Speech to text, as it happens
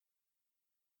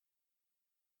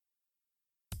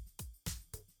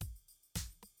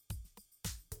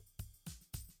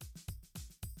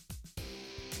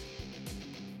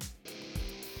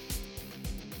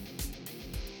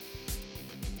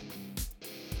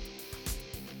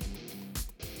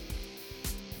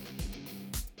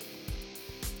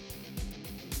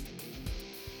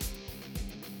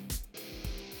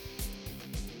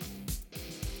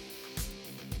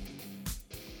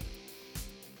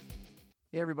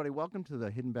everybody, welcome to the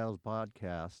Hidden Battles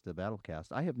podcast, the Battlecast.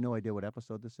 I have no idea what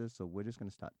episode this is, so we're just going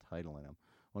to start titling them.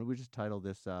 Why don't we just title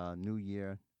this New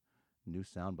Year, New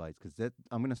Sound Bites? Because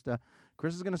I'm going to start.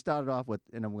 Chris is going to start it off with,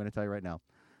 and I'm going to tell you right now.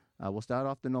 We'll start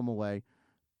off the normal way,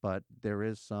 but there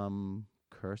is some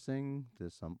cursing,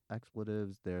 there's some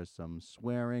expletives, there's some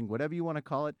swearing, whatever you want to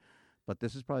call it. But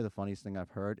this is probably the funniest thing I've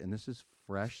heard, and this is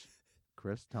fresh.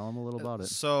 Chris, tell them a little about it.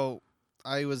 So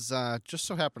I was just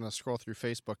so happened to scroll through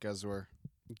Facebook as we're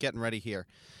getting ready here,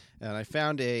 and I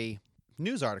found a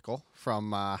news article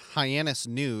from Hyannis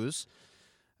News,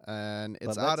 and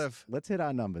it's Let's hit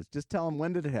our numbers. Just tell them,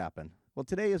 when did it happen? Well,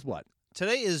 today is what?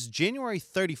 Today is January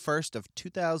 31st of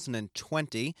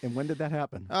 2020. And when did that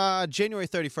happen? January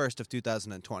 31st of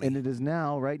 2020. And it is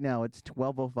now, right now, it's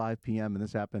 12:05 p.m., and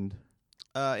this happened?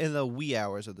 In the wee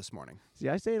hours of this morning. See,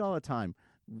 I say it all the time.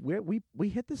 We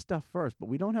hit this stuff first, but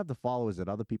we don't have the followers that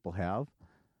other people have.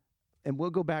 And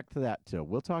we'll go back to that, too.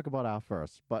 We'll talk about our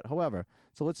first. But, however,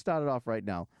 so let's start it off right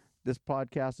now. This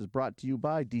podcast is brought to you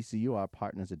by DCU, our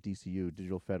partners at DCU,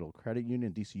 Digital Federal Credit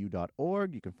Union,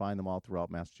 DCU.org. You can find them all throughout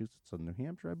Massachusetts and New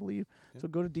Hampshire, I believe. Yeah. So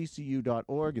go to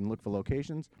DCU.org and look for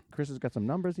locations. Chris has got some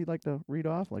numbers he'd like to read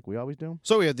off, like we always do.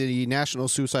 So we have the National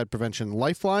Suicide Prevention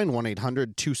Lifeline,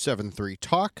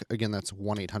 1-800-273-TALK. Again, that's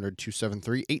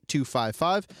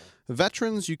 1-800-273-8255.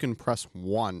 Veterans, you can press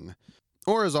 1.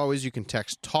 Or, as always, you can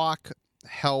text TALK,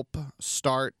 HELP,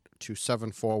 START to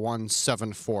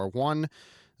 741-741.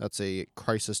 That's a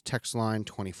crisis text line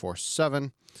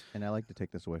 24/7. And I like to take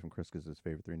this away from Chris because his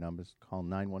favorite 3 numbers. Call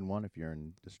 911 if you're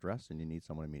in distress and you need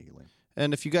someone immediately.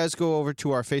 And if you guys go over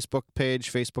to our Facebook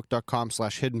page,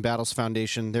 facebook.com/Hidden Battles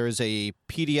Foundation, there is a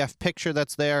PDF picture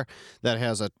that's there that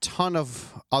has a ton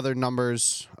of other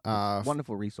numbers.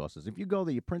 Wonderful resources. If you go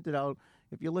there, you print it out.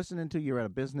 If you're listening to, you're at a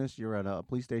business, you're at a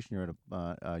police station, you're at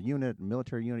a unit,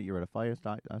 military unit, you're at a fire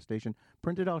station,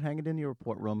 print it out, hang it in your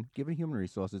report room, give it human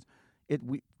resources.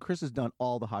 Chris has done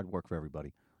all the hard work for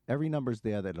everybody. Every number's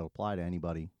there that it'll apply to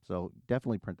anybody. So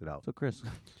definitely print it out. So Chris,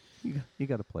 you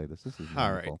got to play this. This is wonderful.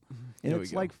 All right. And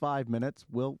it's like 5 minutes.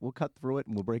 We'll cut through it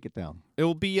and we'll break it down. It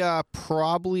will be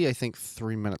probably, I think,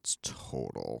 3 minutes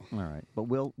total. All right. But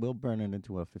we'll burn it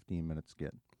into a 15-minute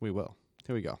skit. We will.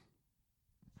 Here we go.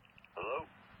 Hello?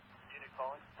 Unit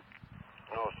calling?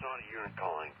 No, it's not a unit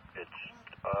calling. It's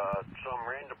some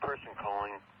random person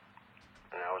calling.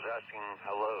 And I was asking,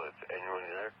 hello, if anyone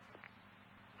there?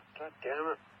 God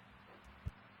damn it.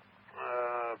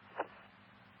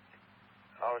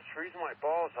 I was freezing my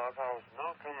balls off. I was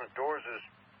knocking on the doors of this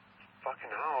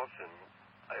fucking house, and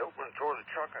I opened the door of the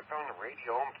truck. I found the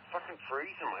radio. I'm fucking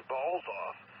freezing my balls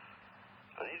off.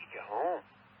 I need to get home.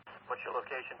 What's your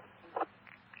location?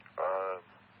 I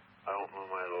don't know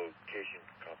my location.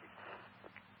 Copy.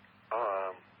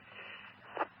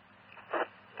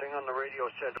 Thing on the radio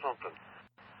said something.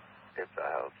 It's the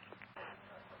house.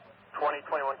 2021,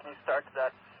 can you start to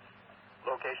that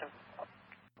location?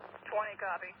 20,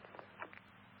 copy.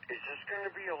 Is this going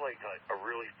to be a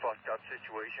really fucked up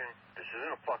situation? This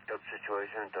isn't a fucked up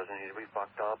situation. It doesn't need to be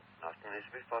fucked up. Nothing needs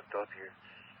to be fucked up here.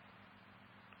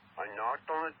 I knocked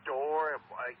on the door.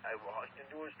 I walked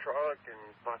into his truck and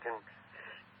fucking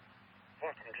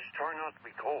just trying not to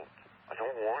be cold. I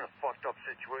don't want a fucked up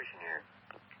situation here.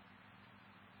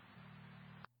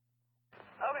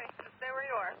 Okay, just stay where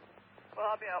you are. We'll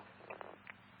help you out.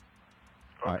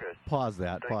 All right, pause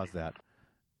that.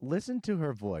 Listen to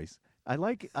her voice.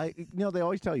 They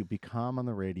always tell you, be calm on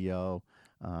the radio,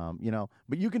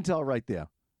 but you can tell right there,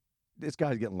 this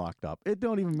guy's getting locked up. It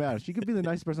don't even matter. She could be the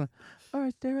nice person. All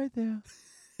right, stay right there.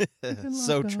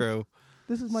 So true.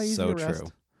 This is my easy arrest. True.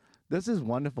 This is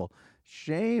wonderful.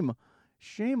 Shame.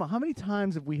 How many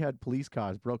times have we had police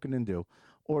cars broken into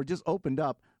or just opened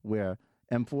up where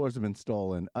M4s have been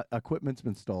stolen, equipment's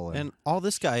been stolen? And all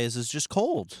this guy is just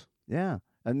cold. Yeah.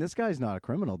 And this guy's not a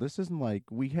criminal. This isn't like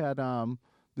we had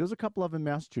there's a couple of in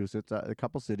Massachusetts, a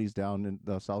couple cities down in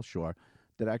the South Shore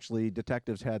that actually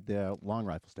detectives had their long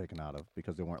rifles taken out of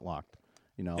because they weren't locked,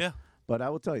 Yeah. But I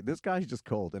will tell you, this guy's just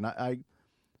cold. And the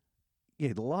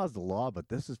law's the law, but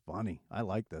this is funny. I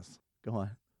like this. Go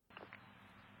on.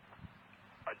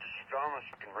 I just found this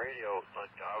fucking radio. I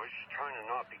was just trying to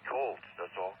not be cold.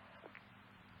 That's all.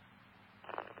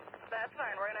 That's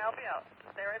fine. We're going to help you out.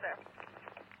 Stay right there.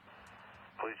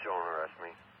 Please don't arrest me.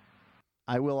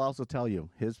 I will also tell you,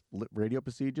 his radio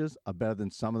procedures are better than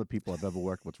some of the people I've ever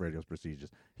worked with radio procedures.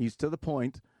 He's to the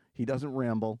point. He doesn't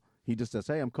ramble. He just says,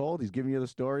 hey, I'm cold. He's giving you the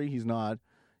story. He's not,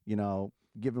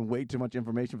 giving way too much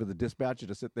information for the dispatcher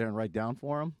to sit there and write down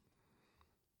for him.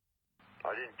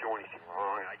 I didn't do anything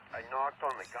wrong. I knocked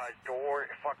on the guy's door,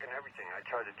 fucking everything. I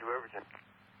tried to do everything.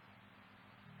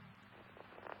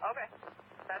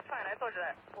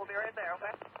 Okay. We'll be right there,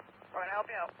 okay? We're gonna help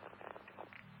you out.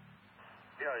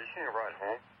 Yeah, I just need a ride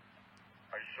home.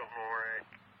 I just don't know where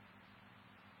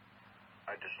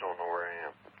I just don't know where I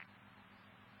am.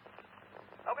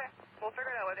 Okay. We'll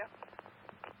figure it out with you.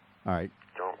 All right.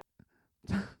 Don't.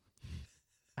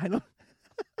 I don't.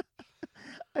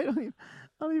 I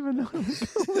don't even know how to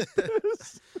go with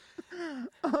this.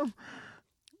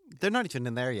 They're not even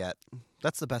in there yet.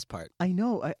 That's the best part. I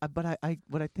know. But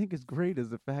what I think is great is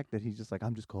the fact that he's just like,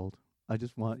 I'm just cold. I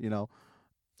just want,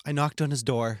 I knocked on his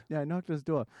door. Yeah, I knocked on his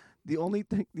door. The only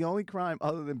crime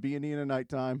other than being in at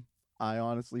nighttime, I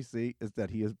honestly see is that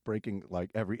he is breaking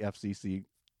like every FCC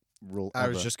rule. I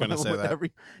was just gonna say that.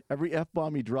 Every F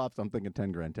bomb he drops, I'm thinking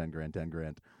 10 grand, 10 grand, 10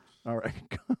 grand. All right,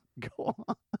 go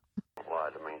on. Lie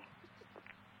to me.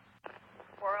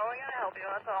 We're only gonna help you,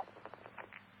 that's all.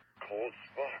 Cold as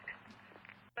fuck.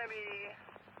 Maybe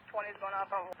 20's going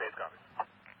off on base copy.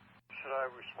 Should I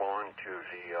respond to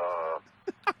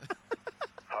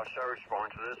how should I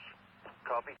respond to this?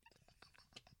 Copy?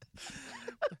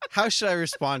 How should I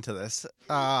respond to this?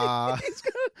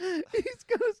 He's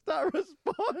gonna start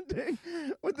responding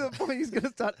with the point. He's gonna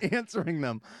start answering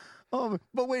them.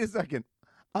 But wait a second.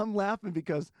 I'm laughing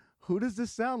because who does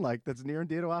this sound like? That's near and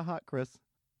dear to our heart, Chris.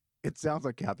 It sounds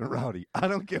like Captain Rowdy. I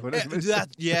don't care what anybody says.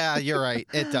 Yeah, you're right.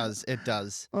 It does. It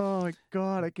does. Oh my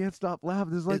God, I can't stop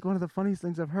laughing. This is like one of the funniest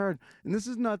things I've heard. And this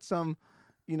is not some,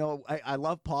 I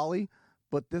love Polly,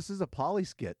 but this is a Polly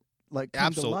skit, like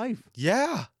come to life.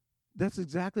 Yeah. That's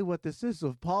exactly what this is. So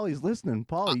if Polly's listening,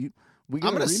 Polly, we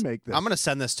gotta remake this. I'm gonna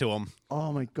send this to him.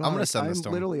 Oh my God, I'm gonna send this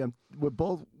to him. We're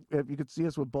both. If you could see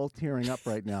us, we're both tearing up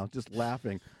right now, just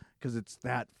laughing because it's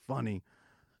that funny.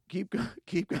 Keep going. You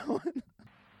can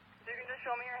just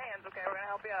show me your hands, okay? We're gonna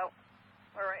help you out.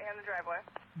 We're right here in the driveway.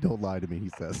 Don't lie to me, he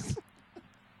says.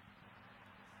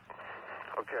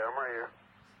 Okay, I'm right here.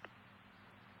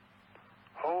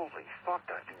 Holy fuck,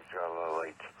 that thing's got a lot of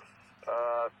lights.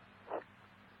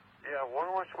 Yeah, what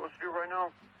am I supposed to do right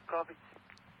now? Copy?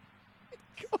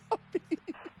 Copy.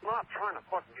 I'm not trying to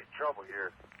fucking get in trouble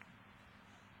here.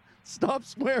 Stop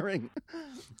swearing.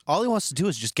 All he wants to do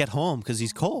is just get home because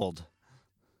he's cold.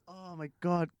 Oh my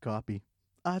God, copy.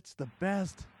 That's the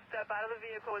best. Step out of the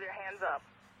vehicle with your hands up.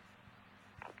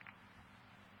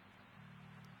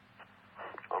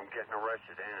 I'm getting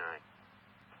arrested, ain't I?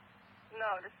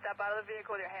 No, just step out of the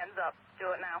vehicle with your hands up.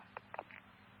 Do it now.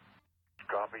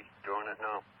 Copy, doing it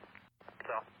now.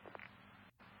 So.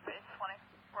 Base 20.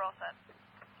 We're all set.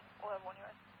 We'll have one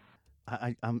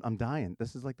US. I'm dying.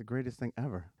 This is like the greatest thing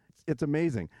ever. It's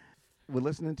amazing. We're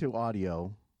listening to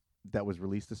audio that was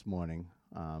released this morning.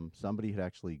 Somebody had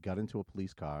actually got into a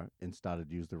police car and started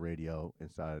to use the radio and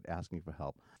started asking for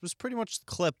help. It was pretty much the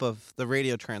clip of the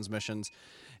radio transmissions.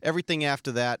 Everything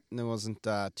after that, there wasn't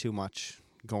too much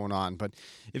going on. But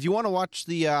if you want to watch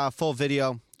the full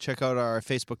video, check out our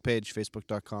Facebook page,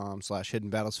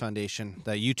 facebook.com/Hidden Battles Foundation.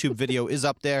 The YouTube video is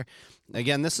up there.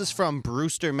 Again, this is from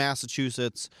Brewster,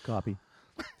 Massachusetts. Copy.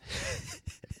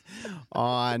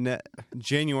 On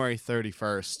January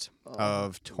 31st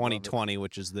of 2020,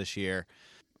 which is this year.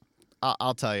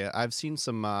 I'll tell you, I've seen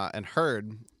some and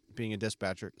heard, being a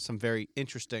dispatcher, some very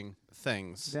interesting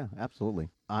things. Yeah, absolutely.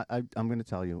 I'm going to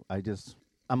tell you.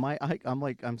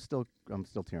 I'm still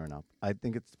tearing up. I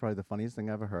think it's probably the funniest thing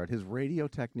I ever heard. His radio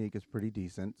technique is pretty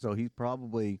decent, so he's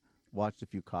probably watched a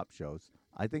few cop shows.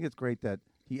 I think it's great that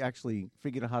he actually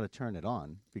figured out how to turn it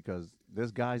on, because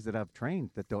there's guys that I've trained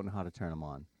that don't know how to turn them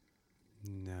on.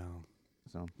 No.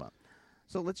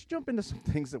 So let's jump into some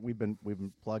things that we've been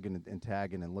plugging and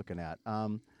tagging and looking at.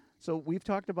 So we've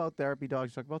talked about therapy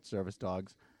dogs, talked about service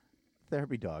dogs.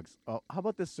 Therapy dogs. Oh, how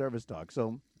about this service dog?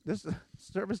 So this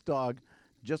service dog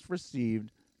just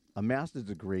received a master's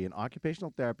degree in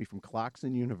occupational therapy from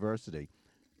Clarkson University.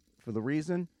 For the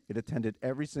reason it attended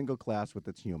every single class with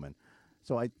its human.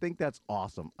 So I think that's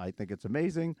awesome. I think it's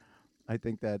amazing. I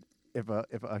think that if a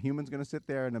human's going to sit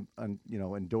there and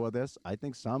endure this, I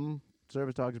think some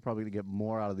service dogs are probably going to get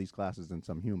more out of these classes than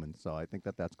some humans. So I think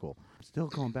that's cool. Still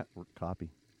going back for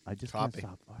copy. I just can't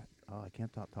stop. I can't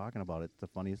stop talking about it. It's the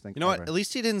funniest thing. You know what? At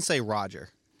least he didn't say Roger.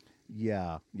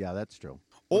 Yeah, that's true.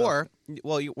 Or,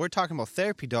 we're talking about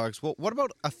therapy dogs. Well, what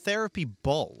about a therapy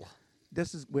bull?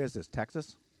 Where's this?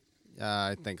 Texas?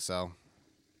 I think so.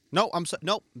 No,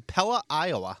 Pella,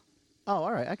 Iowa. Oh,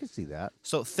 all right. I can see that.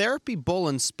 So, therapy bull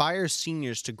inspires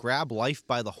seniors to grab life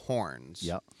by the horns.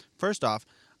 Yep. First off,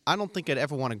 I don't think I'd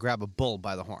ever want to grab a bull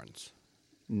by the horns.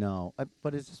 No,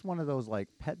 but is this one of those like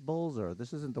pet bulls, or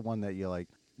this isn't the one that you like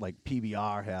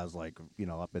PBR has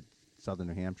up at Southern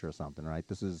New Hampshire or something, right?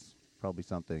 This is probably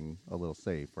something a little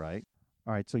safe, right?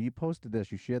 All right, so you posted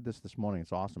this. You shared this morning.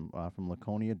 It's awesome. From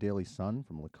Laconia Daily Sun,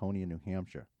 from Laconia, New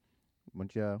Hampshire.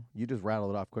 Wouldn't you just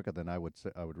rattle it off quicker than I would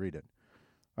read it.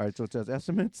 All right, so it says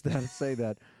estimates that say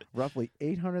that roughly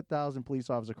 800,000 police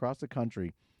officers across the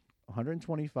country,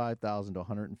 125,000 to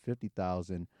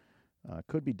 150,000,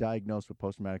 could be diagnosed with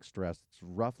post-traumatic stress. It's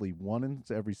roughly 1 in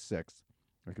every 6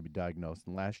 that could be diagnosed.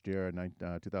 And last year,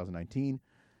 2019,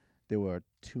 there were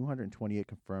 228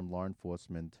 confirmed law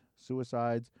enforcement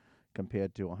suicides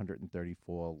compared to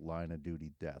 134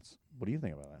 line-of-duty deaths. What do you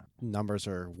think about that? Numbers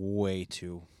are way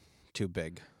too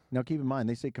big. Now, keep in mind,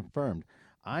 they say confirmed.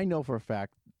 I know for a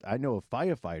fact, I know of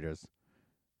firefighters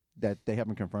that they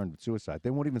haven't confirmed with suicide. They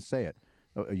won't even say it.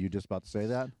 Oh, are you just about to say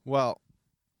that? Well,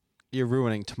 you're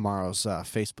ruining tomorrow's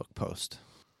Facebook post.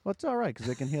 Well, it's all right, because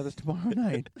they can hear this tomorrow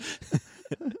night.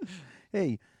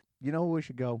 Hey, you know where we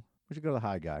should go? We should go to the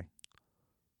High Guy.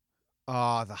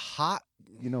 The hot.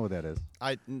 You know what that is.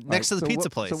 Next to the pizza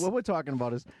place. So what we're talking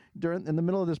about is in the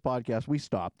middle of this podcast, we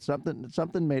stopped.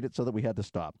 Something made it so that we had to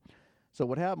stop. So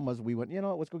what happened was we went,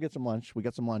 let's go get some lunch. We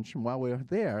got some lunch. And while we were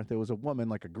there was a woman,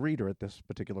 like a greeter at this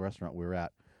particular restaurant we were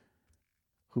at,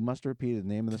 who must have repeated the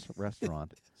name of this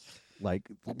restaurant like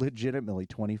legitimately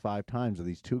 25 times of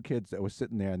these two kids that were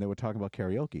sitting there and they were talking about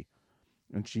karaoke.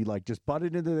 And she just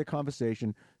butted into their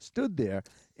conversation, stood there,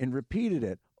 and repeated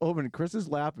it over. And Chris is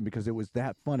laughing because it was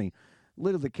that funny.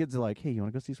 Literally, the kids are like, "Hey, you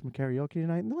want to go see some karaoke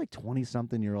tonight?" And they're like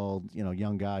 20-something-year-old,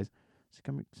 young guys. "So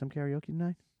come some karaoke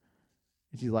tonight?"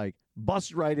 And she's like,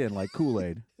 busts right in like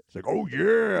Kool-Aid. It's like, "Oh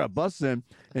yeah," busts in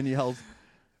and yells,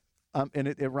 and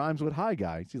it rhymes with High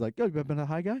Guy. She's like, "Oh, you ever been to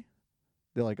High Guy?"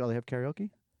 They're like, "Oh, they have karaoke?"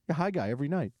 "Yeah, High Guy every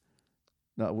night."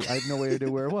 No, I have no idea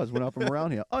where it was. We're not from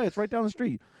around here. "Oh, it's right down the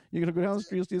street. You're gonna go down the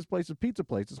street, you'll see this place, a pizza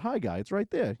place. It's High Guy. It's right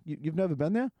there. You've never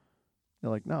been there?"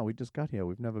 They're like, "No, we just got here.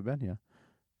 We've never been here."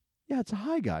 "Yeah, it's a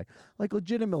High Guy." Like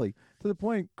legitimately, to the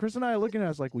point. Chris and I are looking at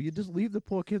us like, "Will you just leave the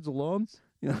poor kids alone?"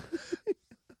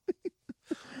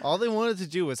 All they wanted to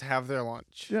do was have their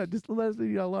lunch. Yeah, just let us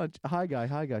eat our lunch. High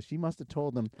Guy. She must have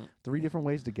told them 3 different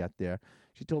ways to get there.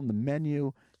 She told them the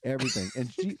menu, everything,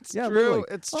 and she It's yeah, true. literally,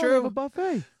 It's "Oh, true. we have a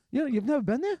buffet. You've never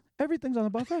been there? Everything's on the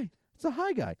buffet. It's a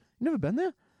High Guy. You never been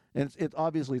there?" And it's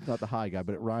obviously it's not the High Guy,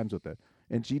 but it rhymes with it.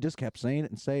 And she just kept saying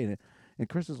it and saying it. And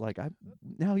Chris is like,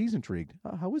 now he's intrigued.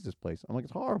 How is this place? I'm like,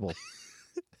 "It's horrible."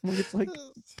 I'm like, it's like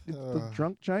the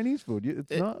drunk Chinese food.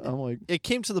 It's not. I'm like, It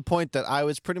came to the point that I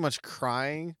was pretty much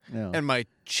crying yeah, and my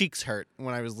cheeks hurt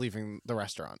when I was leaving the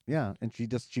restaurant. yeah. And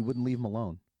she wouldn't leave him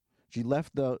alone. She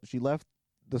left the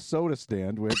soda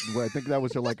stand where I think that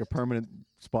was her like a permanent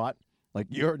spot. Like,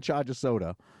 you're in charge of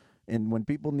soda, and when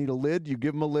people need a lid, you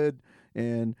give them a lid,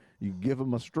 and you give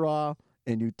them a straw,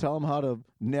 and you tell them how to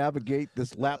navigate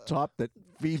this laptop that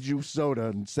feeds you soda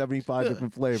in 75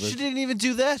 different flavors. She didn't even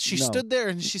do that. She No. stood there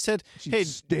and she said, She "Hey,"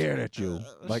 stared at you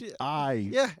like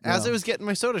as I was getting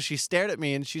my soda, she stared at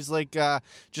me and she's like,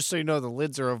 "Just so you know, the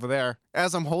lids are over there."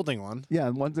 As I'm holding one. Yeah,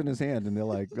 and one's in his hand, and they're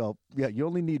like, "Well, yeah, you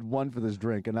only need one for this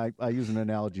drink." And I used an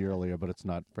analogy earlier, but it's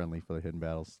not friendly for the Hidden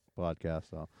Battles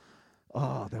podcast. So,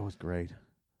 oh, that was great.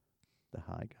 The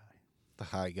High Guy. The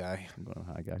High Guy. I'm going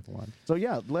to High Guy for lunch. So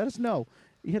yeah, let us know.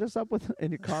 Hit us up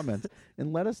in your comments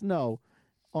and let us know.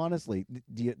 Honestly,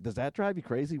 does that drive you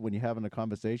crazy when you're having a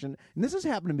conversation? And this has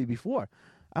happened to me before.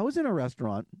 I was in a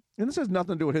restaurant, and this has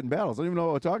nothing to do with Hidden Battles. I don't even know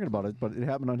what we're talking about it, but it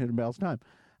happened on Hidden Battles time.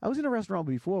 I was in a restaurant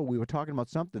before. We were talking about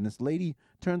something. This lady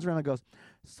turns around and goes,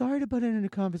 "Sorry to butt in a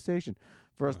conversation."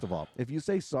 First of all, if you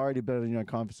say sorry to butt in a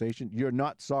conversation, you're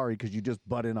not sorry because you just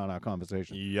butt in on our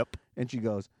conversation. Yep. And she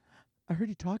goes, "I heard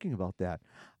you talking about that.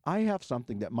 I have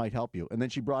something that might help you." And then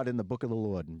she brought in the Book of the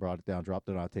Lord and brought it down, dropped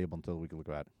it on our table until we could look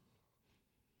at it.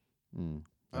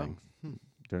 Thanks.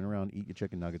 Turn around, eat your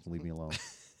chicken nuggets, and leave me alone.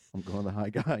 I'm going the High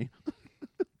Guy.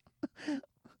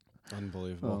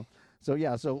 Unbelievable. So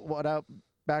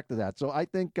back to that. So I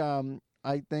think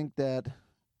that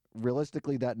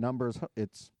realistically that number's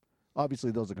it's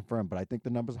obviously those are confirmed, but I think the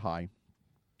number's high.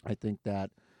 I think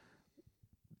that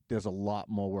there's a lot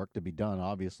more work to be done.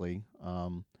 Obviously,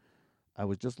 I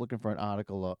was just looking for an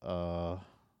article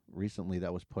recently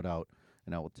that was put out,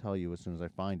 and I will tell you as soon as I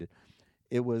find it.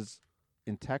 It was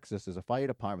in Texas. There's a fire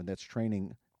department that's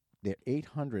training. They're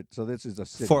 800. So this is a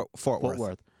city. Fort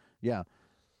Worth. Yeah.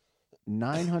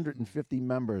 950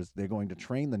 members. They're going to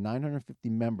train the 950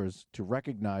 members to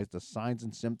recognize the signs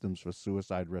and symptoms for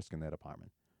suicide risk in their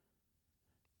department.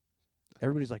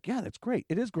 Everybody's like, "Yeah, that's great.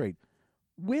 It is great."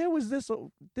 Where was this?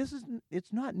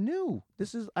 It's not new.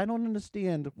 I don't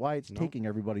understand why it's taking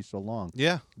everybody so long.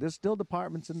 Yeah, There's still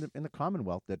departments in the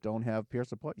Commonwealth that don't have peer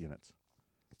support units.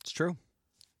 it's true.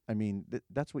 I mean,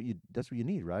 that's what you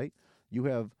need, right? You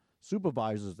have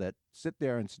supervisors that sit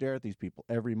there and stare at these people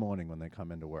every morning when they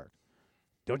come into work.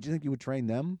 Don't you think you would train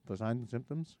them for signs and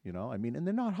symptoms? You know, I mean, and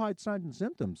they're not hard signs and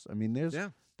symptoms. I mean,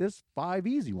 there's 5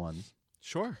 easy ones.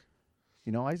 Sure.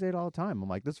 You know, I say it all the time. I'm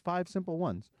like, there's 5 simple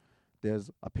ones. There's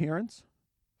appearance,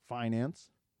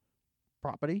 finance,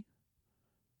 property,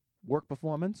 work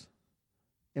performance,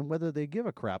 and whether they give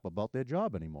a crap about their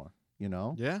job anymore. You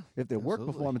know? Yeah. If their work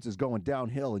absolutely. performance is going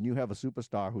downhill and you have a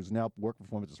superstar whose now work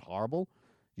performance is horrible,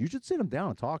 you should sit them down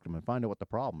and talk to them and find out what the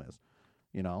problem is.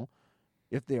 You know?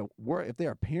 If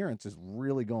their appearance is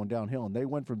really going downhill and they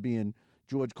went from being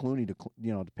George Clooney to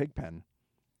to Pigpen,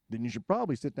 then you should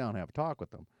probably sit down and have a talk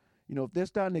with them. You know, if they're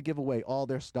starting to give away all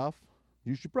their stuff,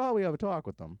 you should probably have a talk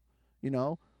with them. You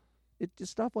know, it's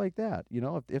just stuff like that. You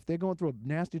know, if they're going through a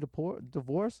nasty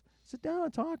divorce, sit down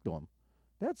and talk to them.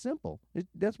 That's simple.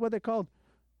 That's what they're called,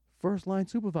 first line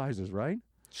supervisors, right?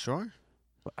 Sure.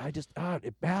 But I just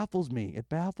it baffles me. It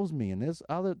baffles me. And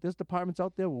there's departments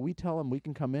out there where we tell them we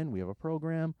can come in. We have a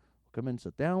program. We'll come in,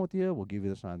 sit down with you. We'll give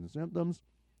you the signs and symptoms.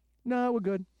 No, we're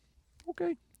good.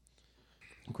 Okay.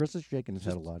 Chris is shaking his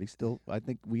head a lot. He's still. I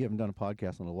think we haven't done a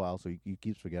podcast in a while, so he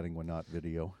keeps forgetting we're not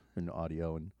video and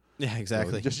audio and. Yeah,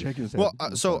 exactly. He's just shaking his head.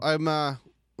 Well, so I'm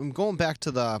going back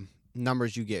to the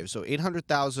numbers you gave. So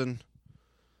 800,000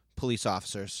 police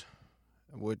officers,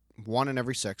 with 1 in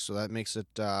every 6. So that makes it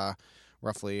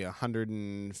roughly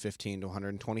 115 to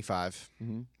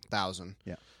 125,000.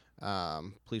 Yeah.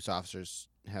 Police officers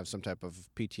have some type of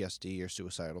PTSD or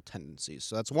suicidal tendencies.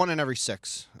 So that's 1 in every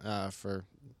 6 for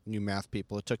new math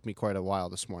people. It took me quite a while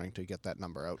this morning to get that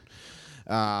number out.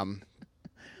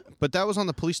 But that was on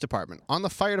the police department. On the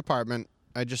fire department,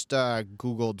 I just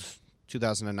Googled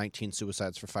 2019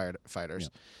 suicides for firefighters. Yeah.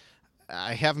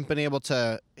 I haven't been able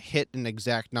to hit an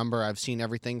exact number. I've seen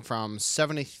everything from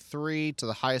 73 to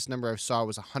the highest number I saw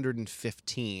was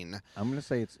 115. I'm going to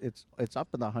say it's up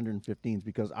in the 115s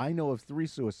because I know of 3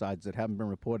 suicides that haven't been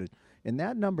reported, and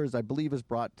that numbers I believe is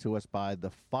brought to us by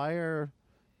the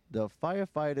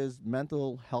Firefighters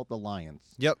Mental Health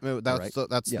Alliance. Yep, that's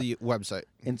right? the website.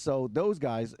 And so those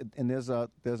guys, and there's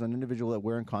an individual that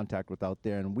we're in contact with out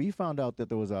there, and we found out that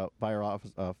there was a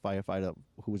firefighter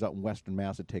who was out in Western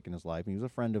Mass had taken his life. And he was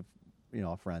a friend of,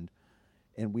 a friend,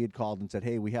 and we had called and said,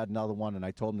 hey, we had another one, and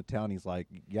I told him to town. He's like,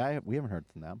 yeah, we haven't heard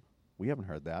from them. We haven't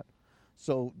heard that.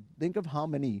 So think of how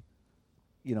many,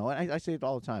 and I say it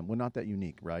all the time. We're not that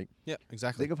unique, right? Yeah,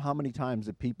 exactly. Think of how many times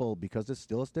that people, because there's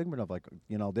still a stigma of like,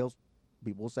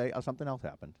 people will say, oh, something else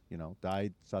happened,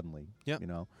 died suddenly, Yep.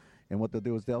 and what they'll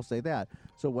do is they'll say that.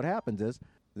 So what happens is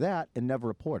that and never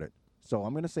report it. So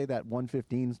I'm going to say that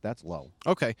 115s, that's low.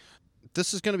 Okay.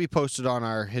 This is going to be posted on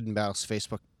our Hidden Battles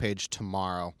Facebook page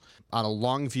tomorrow out of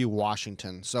Longview,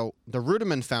 Washington. So the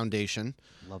Ruderman Foundation.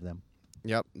 Love them.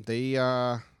 Yep. They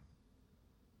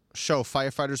show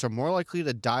firefighters are more likely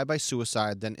to die by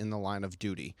suicide than in the line of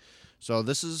duty. So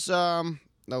this is a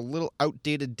little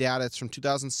outdated data. It's from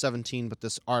 2017, but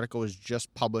this article was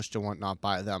just published and whatnot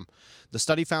by them. The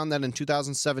study found that in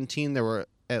 2017, there were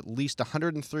at least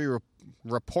 103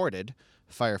 reported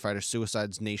firefighter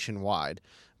suicides nationwide.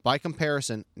 By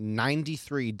comparison,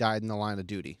 93 died in the line of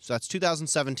duty. So that's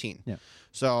 2017. Yeah.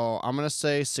 So I'm going to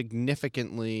say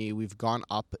significantly we've gone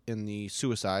up in the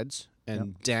suicides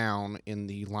and down in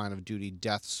the line of duty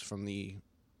deaths from the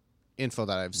info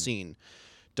that I've seen.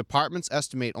 Departments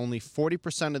estimate only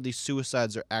 40% of these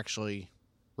suicides are actually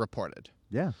reported.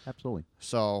 Yeah, absolutely.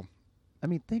 So, I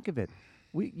mean, think of it.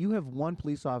 You have one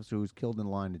police officer who's killed in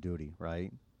the line of duty,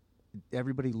 right?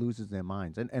 Everybody loses their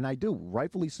minds, and I do,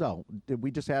 rightfully so. We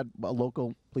just had a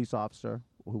local police officer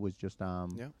who was just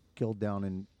killed down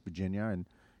in Virginia,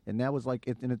 and that was like,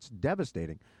 and it's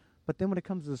devastating. But then when it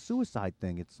comes to the suicide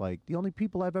thing, it's like the only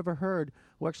people I've ever heard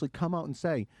who actually come out and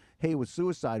say, hey, it was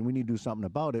suicide and we need to do something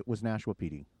about it was Nashua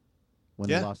PD when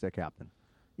they lost their captain.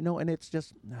 And it's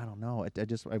just, I don't know.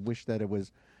 I wish that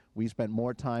we spent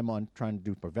more time on trying to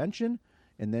do prevention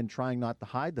and then trying not to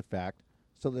hide the fact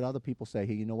so that other people say,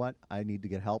 hey, you know what? I need to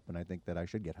get help, and I think that I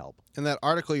should get help. in that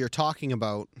article you're talking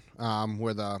about,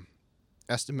 where the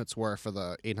estimates were for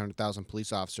the 800,000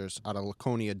 police officers out of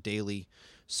Laconia Daily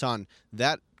Sun,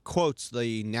 that quotes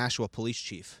the Nashua police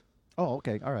chief. Oh,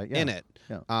 okay. All right. Yeah. In it.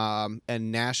 Yeah.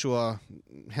 And Nashua,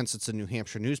 hence it's a New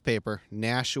Hampshire newspaper,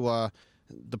 Nashua,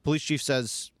 the police chief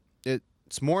says,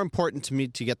 it's more important to me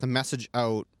to get the message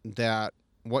out that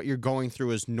what you're going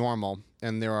through is normal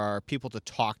and there are people to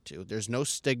talk to. There's no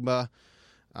stigma,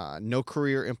 no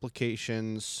career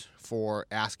implications for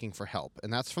asking for help.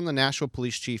 And that's from the Nashua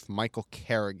police chief, Michael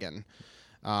Kerrigan.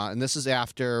 And this is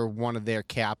after one of their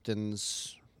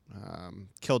captains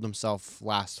killed himself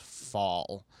last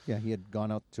fall. Yeah, he had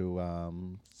gone out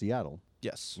to Seattle.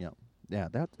 Yes. Yeah,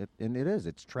 and it is.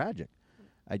 It's tragic.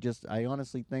 I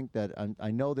honestly think that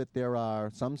I know that there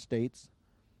are some states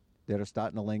that are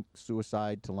starting to link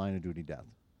suicide to line of duty death,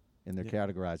 and they're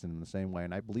categorizing them the same way.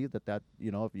 And I believe that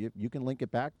if you can link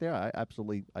it back there,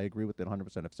 I agree with it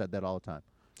 100%. I've said that all the time.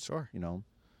 Sure.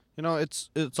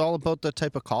 It's all about the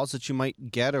type of calls that you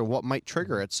might get or what might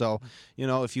trigger it. So,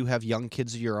 if you have young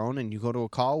kids of your own and you go to a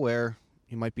call where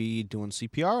you might be doing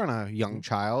CPR on a young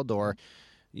child, or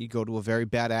you go to a very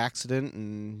bad accident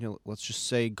and let's just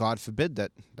say, God forbid,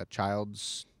 that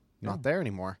child's not there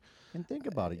anymore. And think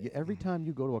about it. Every time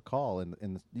you go to a call,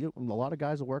 and a lot of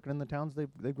guys are working in the towns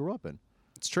they grew up in.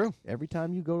 It's true. Every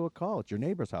time you go to a call, it's your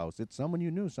neighbor's house. It's someone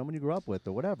you knew, someone you grew up with,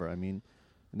 or whatever. I mean,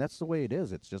 and that's the way it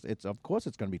is. Of course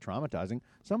it's going to be traumatizing.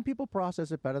 Some people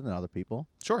process it better than other people.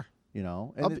 Sure.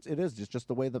 And it is just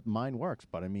the way the mind works.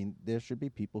 But I mean, there should be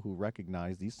people who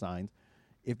recognize these signs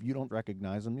if you don't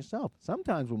recognize them yourself.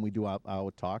 Sometimes when we do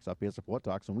our talks, our peer support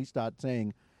talks, and we start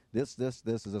saying this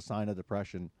is a sign of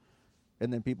depression,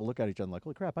 and then people look at each other like,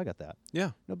 holy crap, I got that.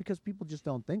 Yeah. Because people just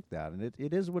don't think that. And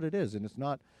it is what it is. And it's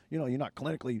not, you're not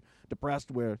clinically depressed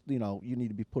where, you need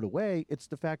to be put away. It's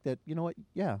the fact that,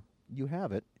 you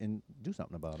have it, and do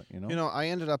something about it, I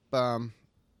ended up,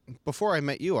 before I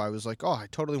met you, I was like, oh, I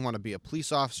totally want to be a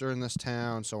police officer in this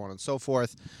town, so on and so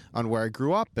forth, on where I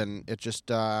grew up. And it just,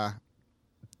 then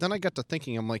I got to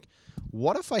thinking, I'm like,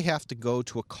 what if I have to go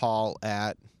to a call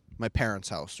at my parents'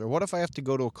 house? Or what if I have to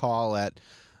go to a call at,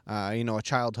 a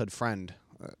childhood friend?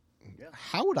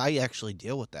 How would I actually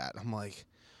deal with that? I'm like,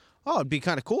 oh, it'd be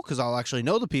kind of cool because I'll actually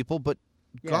know the people, but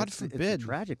God forbid. It's a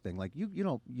tragic thing. Like, you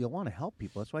want to help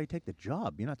people. That's why you take the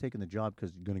job. You're not taking the job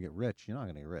because you're going to get rich. You're not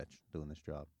going to get rich doing this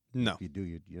job. No. If you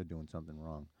do, you're doing something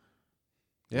wrong.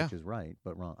 Yeah. Which is right,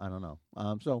 but wrong. I don't know.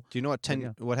 So do you know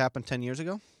what happened 10 years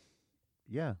ago?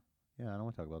 Yeah. I don't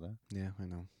want to talk about that. Yeah, I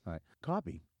know. All right.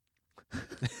 Copy.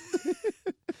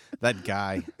 That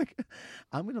guy.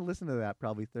 I'm going to listen to that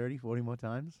probably 30, 40 more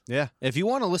times. Yeah. If you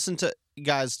want to listen to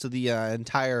the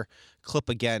entire clip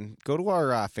again, go to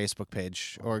our Facebook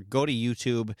page or go to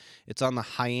YouTube. It's on the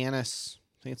Hyannis.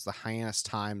 I think it's the Hyannis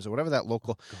Times or whatever that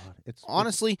local. God, it's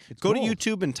gold. go to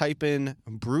YouTube and type in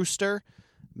Brewster,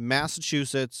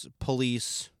 Massachusetts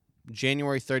Police,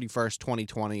 January 31st,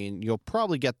 2020, and you'll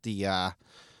probably get the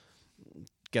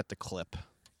clip.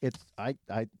 It's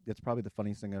probably the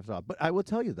funniest thing I've saw. But I will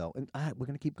tell you though, and we're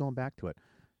going to keep going back to it.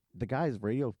 The guy's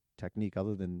radio technique,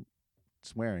 other than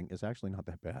swearing, is actually not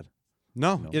that bad.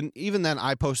 No, and even then,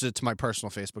 I posted it to my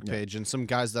personal Facebook page, and some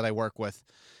guys that I work with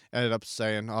ended up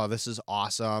saying, "Oh, this is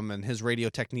awesome," and his radio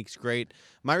technique's great.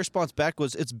 My response back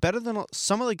was, "It's better than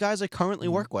some of the guys I currently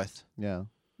work with." Yeah.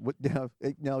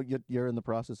 Now you're in the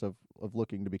process of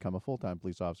looking to become a full-time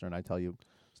police officer, and I tell you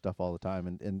stuff all the time.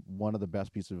 And one of the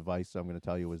best pieces of advice I'm going to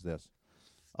tell you is this: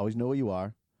 always know where you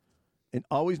are, and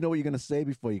always know what you're going to say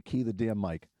before you key the damn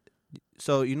mic.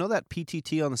 So you know that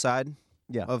PTT on the side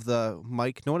of the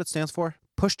mic? Know what it stands for?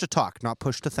 Push to talk, not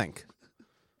push to think.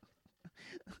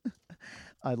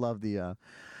 I love the. I'm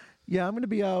going to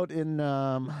be out in.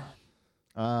 I'm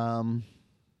going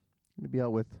to be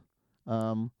out with.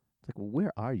 It's like, well,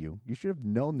 where are you? You should have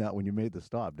known that when you made the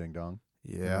stop, Ding Dong.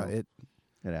 Yeah, it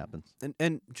happens.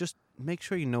 And just make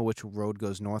sure you know which road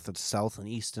goes north and south and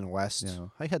east and west. Yeah.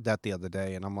 I had that the other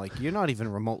day, and I'm like, you're not even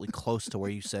remotely close to where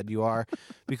you said you are,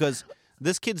 because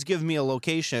this kid's giving me a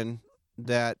location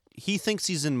that he thinks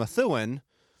he's in Methuen,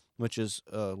 which is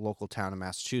a local town in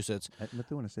Massachusetts.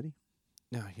 Methuen, a city?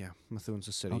 Yeah, Methuen's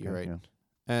a city. Okay, you're right. yeah.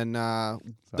 And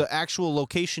the actual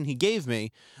location he gave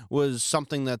me was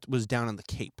something that was down in the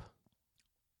Cape.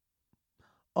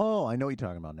 Oh, I know what you're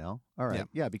talking about now. All right.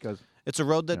 Yeah, because it's a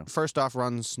road that first off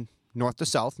runs north to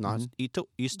south, not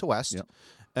east to west. Yep.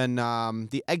 And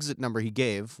the exit number he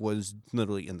gave was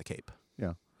literally in the Cape. Yeah.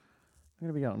 I'm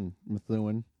going to be out in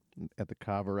Methuen at the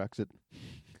Carver exit.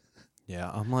 Yeah,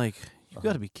 I'm like, you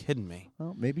got to be kidding me.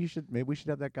 Well, maybe we should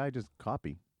have that guy just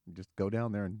copy. Just go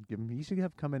down there and give him. He should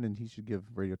have come in and he should give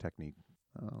radio technique.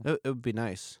 It would be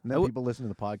nice. And then people listen to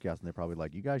the podcast and they're probably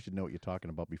like, "You guys should know what you're talking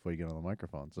about before you get on the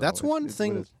microphone." So that's one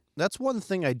thing. That's one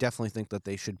thing I definitely think that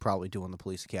they should probably do in the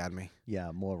police academy.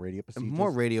 Yeah, more radio procedures.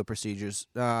 More radio procedures.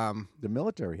 The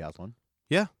military has one.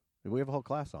 Yeah, we have a whole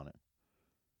class on it.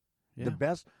 Yeah. The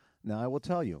best. Now I will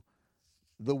tell you,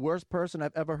 the worst person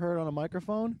I've ever heard on a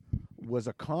microphone was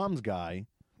a comms guy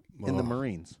in the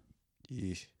Marines.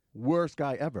 Yeesh. Worst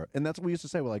guy ever. And that's what we used to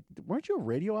say. We're like, weren't you a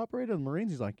radio operator in the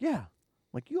Marines? He's like, yeah.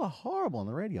 Like, you are horrible on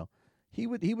the radio. He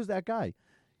was that guy.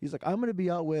 He's like, I'm going to be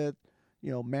out with,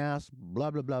 mass, blah,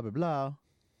 blah, blah, blah, blah.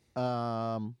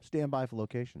 stand by for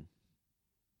location.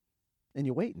 And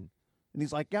you're waiting. And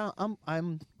he's like, yeah, I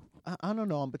don't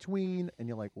know, I'm between. And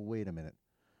you're like, well, wait a minute.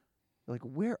 You're like,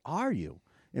 where are you?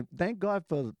 And thank God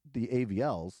for the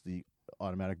AVLs, the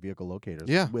automatic vehicle locators,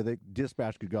 Yeah. where the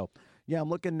dispatch could go, yeah, I'm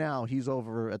looking now. He's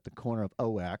over at the corner of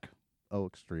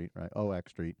Oak Street, right? Oak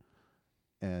Street.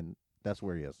 And that's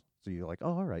where he is. So you're like,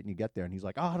 oh, all right. And you get there, and he's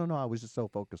like, oh, I don't know. I was just so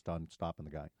focused on stopping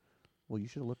the guy. Well, you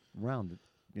should have looked around,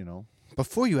 you know.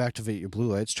 Before you activate your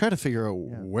blue lights, try to figure out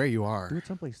Yeah. where you Do are. it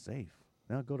someplace safe.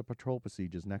 Now go to patrol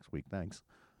procedures next week. Thanks.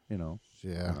 You know.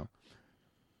 Yeah. You know.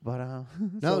 But Now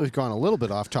so- that we've gone a little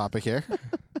bit off topic here.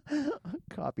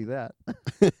 copy that.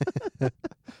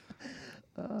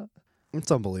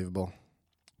 It's unbelievable.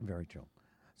 Very true.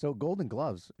 So Golden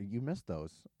Gloves, you missed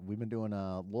those. We've been doing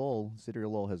Lowell, City of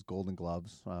Lowell has Golden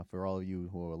Gloves. For all of you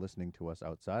who are listening to us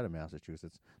outside of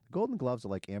Massachusetts, the Golden Gloves are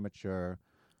like amateur,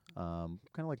 kind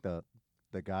of like the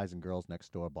guys and girls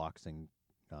next door boxing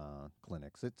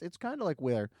clinics. It's kind of like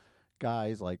where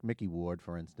guys like Mickey Ward,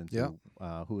 for instance, Yeah.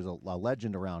 who is a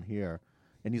legend around here,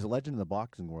 and he's a legend in the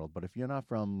boxing world. But if you're not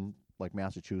from like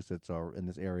Massachusetts or in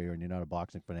this area and you're not a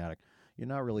boxing fanatic, you're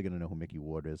not really going to know who Mickey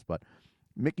Ward is. But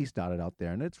Mickey started out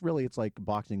there, and it's like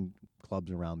boxing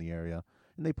clubs around the area,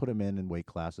 and they put him in weight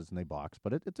classes and they box.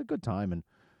 But it's a good time, and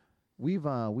we've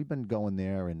been going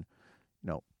there and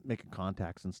making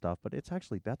contacts and stuff. But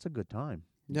that's a good time.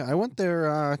 Yeah, I went there,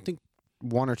 I think,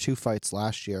 1 or 2 fights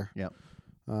last year. Yep.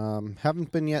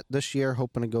 Haven't been yet this year,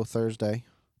 hoping to go Thursday.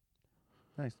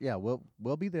 Nice. Yeah,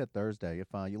 we'll be there Thursday. If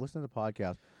you listen to the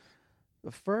podcast,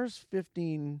 the first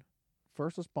 15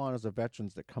 first responders or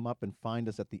veterans that come up and find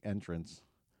us at the entrance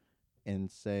and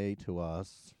say to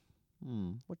us,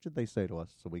 what should they say to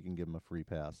us so we can give them a free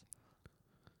pass?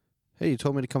 Hey, you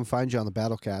told me to come find you on the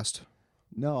Battlecast.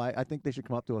 No, I think they should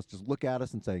come up to us, just look at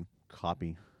us and say,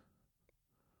 copy.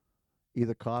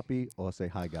 Either copy or say,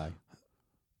 hi, guy.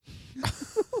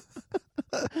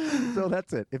 So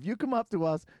that's it. If you come up to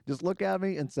us, just look at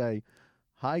me and say,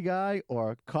 hi, guy,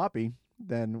 or copy,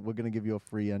 then we're going to give you a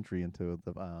free entry into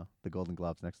the Golden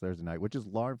Gloves next Thursday night, which is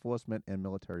Law Enforcement and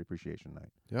Military Appreciation Night.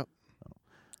 Yep. So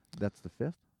that's the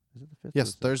 5th? Is it the 5th?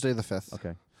 Yes, Thursday the 5th.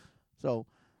 Okay. So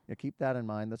keep that in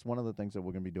mind. That's one of the things that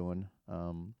we're going to be doing.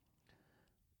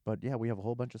 But, yeah, we have a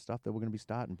whole bunch of stuff that we're going to be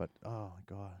starting. But, oh, my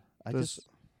God.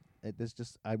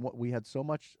 We had so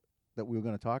much that we were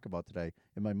going to talk about today,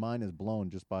 and my mind is blown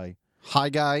just by... Hi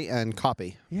Guy and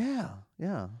copy. Yeah,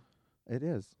 it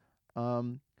is.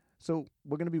 So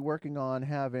we're going to be working on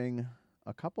having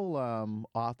a couple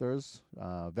authors,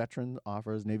 veteran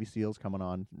authors, Navy SEALs coming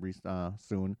on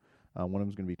soon. One of them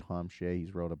is going to be Tom Shea.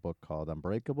 He's wrote a book called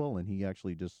Unbreakable, and he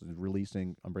actually just is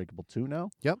releasing Unbreakable 2 now.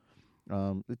 Yep.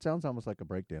 It sounds almost like a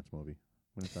breakdance movie.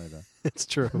 I'm going to tell you that. It's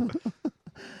true.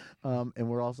 And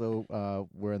we're also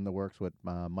we're in the works with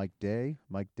Mike Day.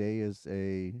 Mike Day is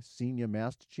a senior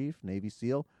Master Chief, Navy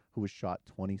SEAL, who was shot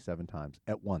 27 times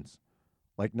at once.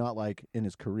 Like, not like in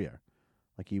his career.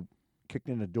 Like, he kicked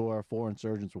in a door, 4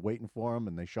 insurgents were waiting for him,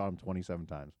 and they shot him 27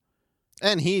 times.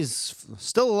 And he's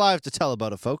still alive to tell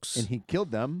about it, folks. And he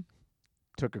killed them,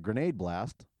 took a grenade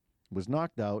blast, was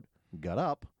knocked out, got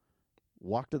up,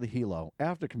 walked to the helo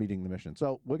after completing the mission.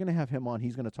 So we're going to have him on.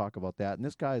 He's going to talk about that. And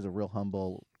this guy is a real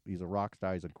humble. He's a rock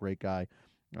star. He's a great guy.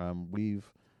 We've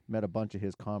met a bunch of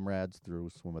his comrades through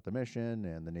Swim with the Mission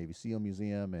and the Navy SEAL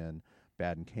Museum and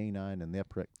Baden Canine and their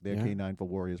Canine for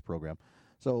Warriors program.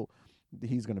 So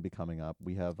he's going to be coming up.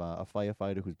 We have a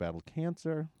firefighter who's battled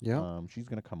cancer. Yeah. She's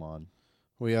going to come on.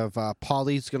 We have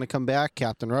Polly's going to come back.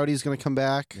 Captain Rowdy's going to come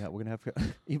back. Yeah, we're going to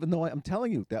have... Even though I'm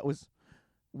telling you, that was...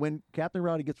 When Captain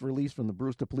Rowdy gets released from the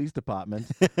Brewster Police Department,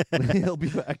 he'll be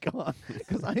back on.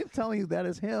 Because I am telling you, that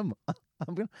is him.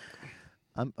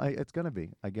 It's going to be.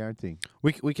 I guarantee.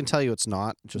 We can tell you it's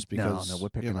not just because. No, we're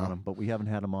picking on him, but we haven't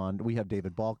had him on. We have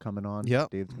David Ball coming on. Yep.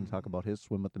 David's going to talk about his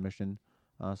Swim with the Mission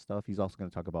stuff. He's also going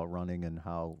to talk about running and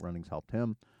how running's helped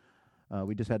him.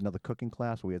 We just had another cooking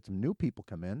class. We had some new people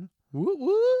come in. Woot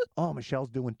woot. Oh, Michelle's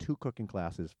doing 2 cooking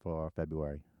classes for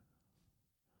February.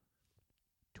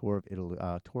 Tour of Italy,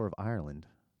 tour of Ireland.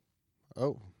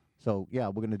 Oh. So yeah,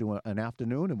 we're going to do an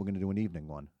afternoon and we're going to do an evening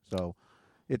one. So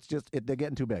it's just they're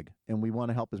getting too big, and we want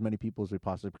to help as many people as we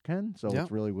possibly can. So Yeah.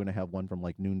 it's really we're going to have one from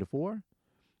like noon to 4,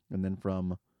 and then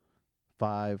from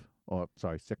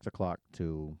 6 o'clock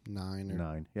to 9 or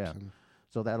 9. Yeah. 10.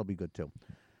 So that'll be good too.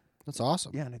 That's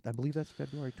awesome. Yeah, and I believe that's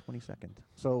February 22nd.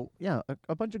 So yeah,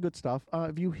 a bunch of good stuff.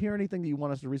 If you hear anything that you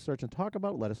want us to research and talk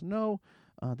about, let us know.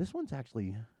 This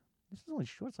is only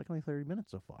short. It's like only 30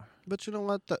 minutes so far. But you know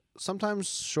what? Sometimes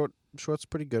short's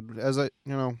pretty good. This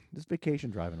This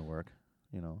vacation driving to work.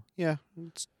 Yeah,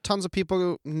 it's tons of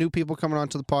people, new people coming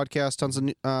onto the podcast, tons of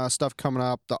new, stuff coming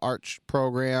up, the arch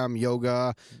program,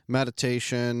 yoga,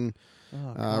 meditation,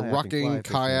 rucking,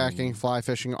 kayaking, fly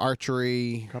fishing,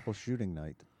 archery. Couple shooting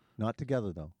night. Not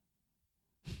together, though.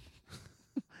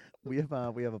 We have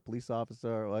a police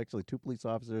officer, well, actually 2 police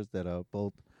officers that are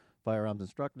both firearms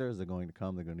instructors. They're going to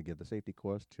come. They're going to give the safety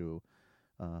course to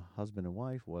husband and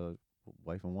wife, or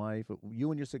wife and wife.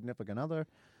 You and your significant other.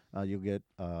 You'll get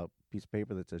a piece of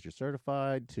paper that says you're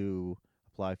certified to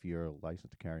apply for your license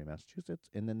to carry in Massachusetts,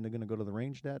 and then they're going to go to the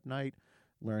range that night,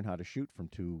 learn how to shoot from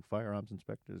 2 firearms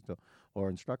inspectors or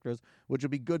instructors, which will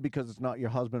be good because it's not your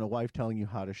husband or wife telling you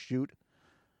how to shoot.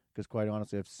 Because quite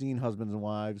honestly, I've seen husbands and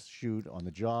wives shoot on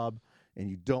the job, and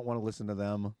you don't want to listen to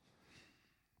them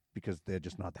because they're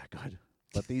just not that good.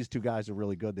 But these 2 guys are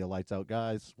really good. They're lights out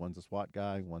guys. One's a SWAT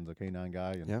guy, one's a K9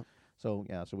 guy. And Yep. So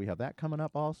we have that coming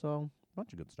up also.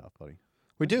 Bunch of good stuff, buddy.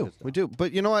 We do.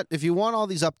 But you know what? If you want all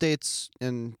these updates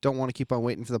and don't want to keep on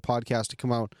waiting for the podcast to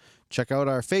come out, check out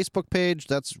our Facebook page.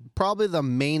 That's probably the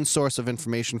main source of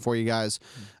information for you guys.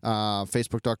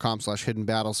 Facebook.com/Hidden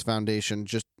Battles Foundation.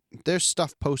 Just there's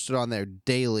stuff posted on there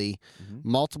daily,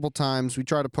 multiple times. We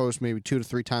try to post maybe 2 to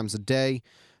 3 times a day.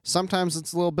 Sometimes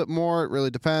it's a little bit more. It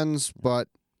really depends, but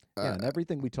and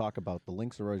everything we talk about, the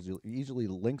links are usually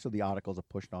the links of the articles are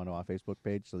pushed onto our Facebook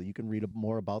page so that you can read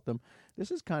more about them. This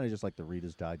is kind of just like the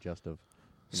Reader's Digest of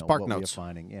Spark what Notes. we are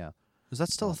finding. Yeah. Is that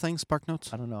still a thing, Spark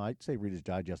Notes? I don't know. I'd say Reader's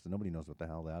Digest, and nobody knows what the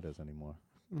hell that is anymore.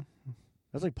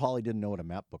 That's like Paulie didn't know what a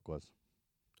map book was.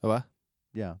 Oh, what?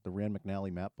 Yeah, the Rand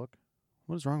McNally map book.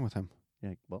 What is wrong with him?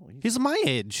 Yeah, well, He's my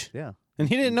age. Yeah. And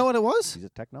he didn't know what it was? He's a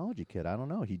technology kid. I don't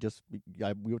know.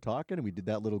 We were talking, and we did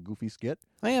that little goofy skit.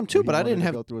 I am too, but I didn't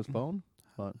have go through his phone.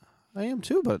 But I am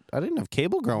too, but I didn't have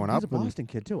cable growing up. He's a Boston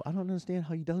kid too. I don't understand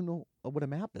how you don't know what a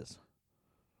map is.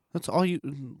 That's all you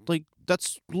like.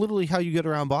 That's literally how you get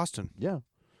around Boston. Yeah,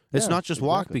 it's yeah, not just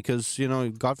walk exactly. because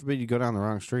God forbid you go down the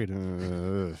wrong street.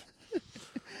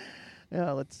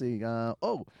 Yeah, let's see. We're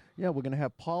gonna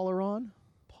have Paula on.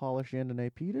 Paula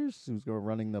Chandonnet Peters, who's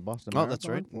running the Boston Marathon that's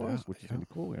right. for us, which is gonna be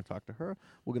cool. We're gonna talk to her.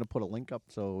 We're gonna put a link up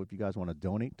so if you guys want to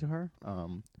donate to her.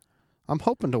 I'm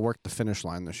hoping to work the finish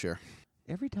line this year.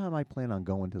 Every time I plan on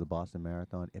going to the Boston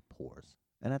Marathon, it pours,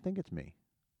 and I think it's me.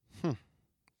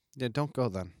 Yeah, don't go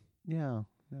then. Yeah,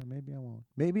 maybe I won't.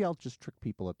 Maybe I'll just trick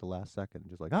people at the last second,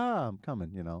 just like, I'm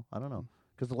coming. I don't know.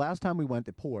 Because the last time we went,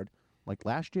 it poured. Like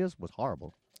last year's was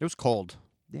horrible. It was cold.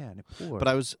 Yeah, and it poured. But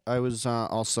I was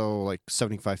also like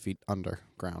 75 feet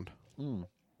underground. Me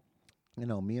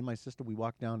and my sister, we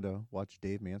walked down to watch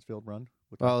Dave Mansfield run.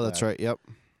 Oh, that's right. Yep.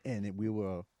 And we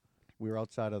were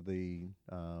outside of the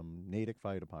Natick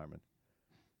Fire Department,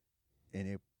 and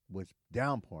it was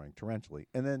downpouring torrentially.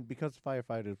 And then because the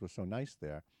firefighters were so nice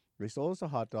there, they sold us a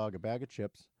hot dog, a bag of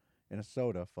chips, and a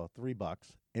soda for $3,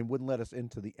 and wouldn't let us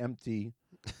into the empty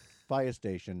fire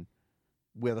station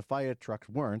where the fire trucks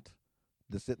weren't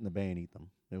to sit in the bay and eat them.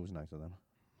 It was nice of them.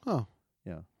 Oh.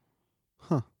 Yeah.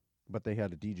 Huh. But they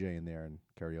had a DJ in there and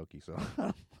karaoke, so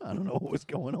I don't know what was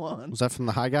going on. Was that from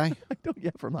the High Guy?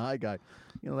 Yeah, from the High Guy.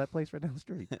 That place right down the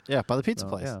street. Yeah, by the pizza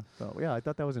place. Yeah. So, I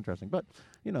thought that was interesting. But,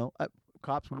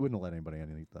 cops, we wouldn't let anybody in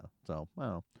either. So, I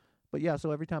don't know. But, yeah,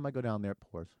 so every time I go down there, it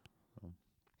pours. So.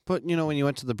 But, when you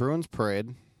went to the Bruins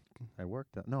parade. I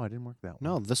worked that. No, I didn't work that one.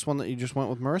 No, this one that you just went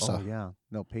with Marissa. Oh, yeah.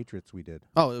 No, Patriots we did.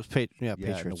 Oh, it was Yeah,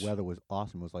 Patriots. and the weather was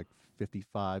awesome. It was like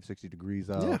 55, 60 degrees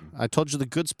out. Yeah, I told you the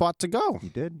good spot to go. You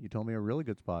did? You told me a really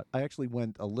good spot. I actually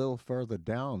went a little further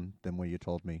down than where you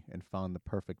told me and found the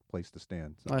perfect place to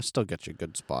stand. So. I still get you a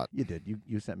good spot. You did.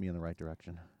 You sent me in the right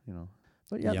direction,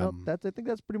 But yeah, Yum. I think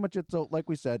that's pretty much it. So like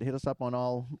we said, hit us up on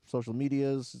all social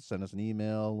medias, send us an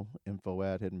email,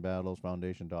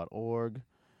 info@hiddenbattlesfoundation.org.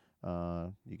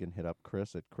 You can hit up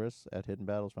Chris at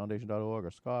hiddenbattlesfoundation.org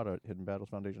or Scott at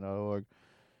hiddenbattlesfoundation.org.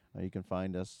 You can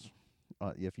find us,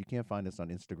 if you can't find us on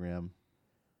Instagram,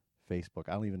 Facebook.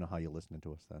 I don't even know how you're listening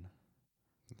to us then.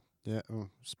 Yeah,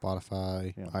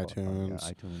 Spotify, iTunes.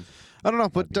 iTunes. I don't know,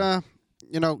 but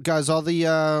guys, all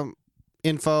the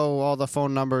info, all the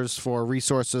phone numbers for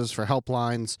resources, for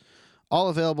helplines, all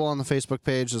available on the Facebook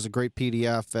page. There's a great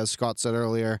PDF, as Scott said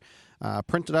earlier.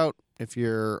 Print it out. If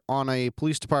you're on a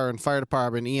police department, fire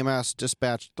department, EMS,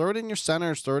 dispatch, throw it in your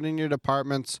centers, throw it in your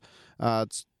departments.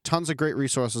 It's tons of great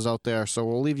resources out there. So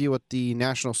we'll leave you with the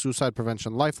National Suicide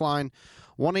Prevention Lifeline,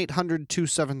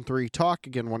 1-800-273-TALK.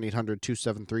 Again,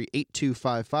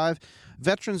 1-800-273-8255.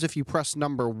 Veterans, if you press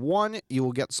number 1, you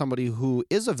will get somebody who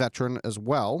is a veteran as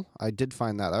well. I did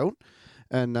find that out.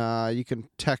 And you can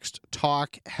text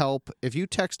TALK, HELP. If you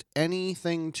text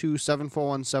anything to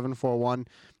 741-741,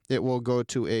 it will go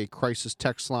to a crisis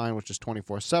text line, which is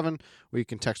 24/7, where you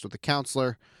can text with a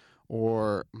counselor,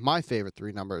 or my favorite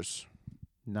 3 numbers.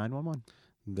 911.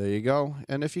 There you go.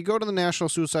 And if you go to the National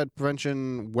Suicide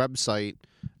Prevention website,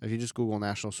 if you just Google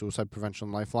National Suicide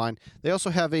Prevention Lifeline, they also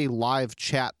have a live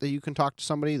chat that you can talk to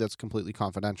somebody that's completely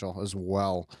confidential as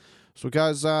well. So,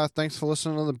 guys, thanks for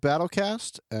listening to the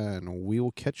Battlecast, and we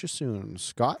will catch you soon.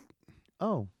 Scott?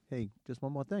 Oh, hey, just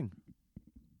one more thing.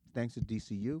 Thanks to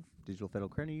DCU, Digital Federal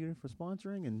Credit Union, for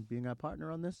sponsoring and being our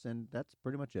partner on this, and that's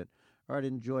pretty much it. All right,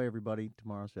 enjoy, everybody.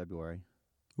 Tomorrow's February.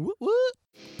 What?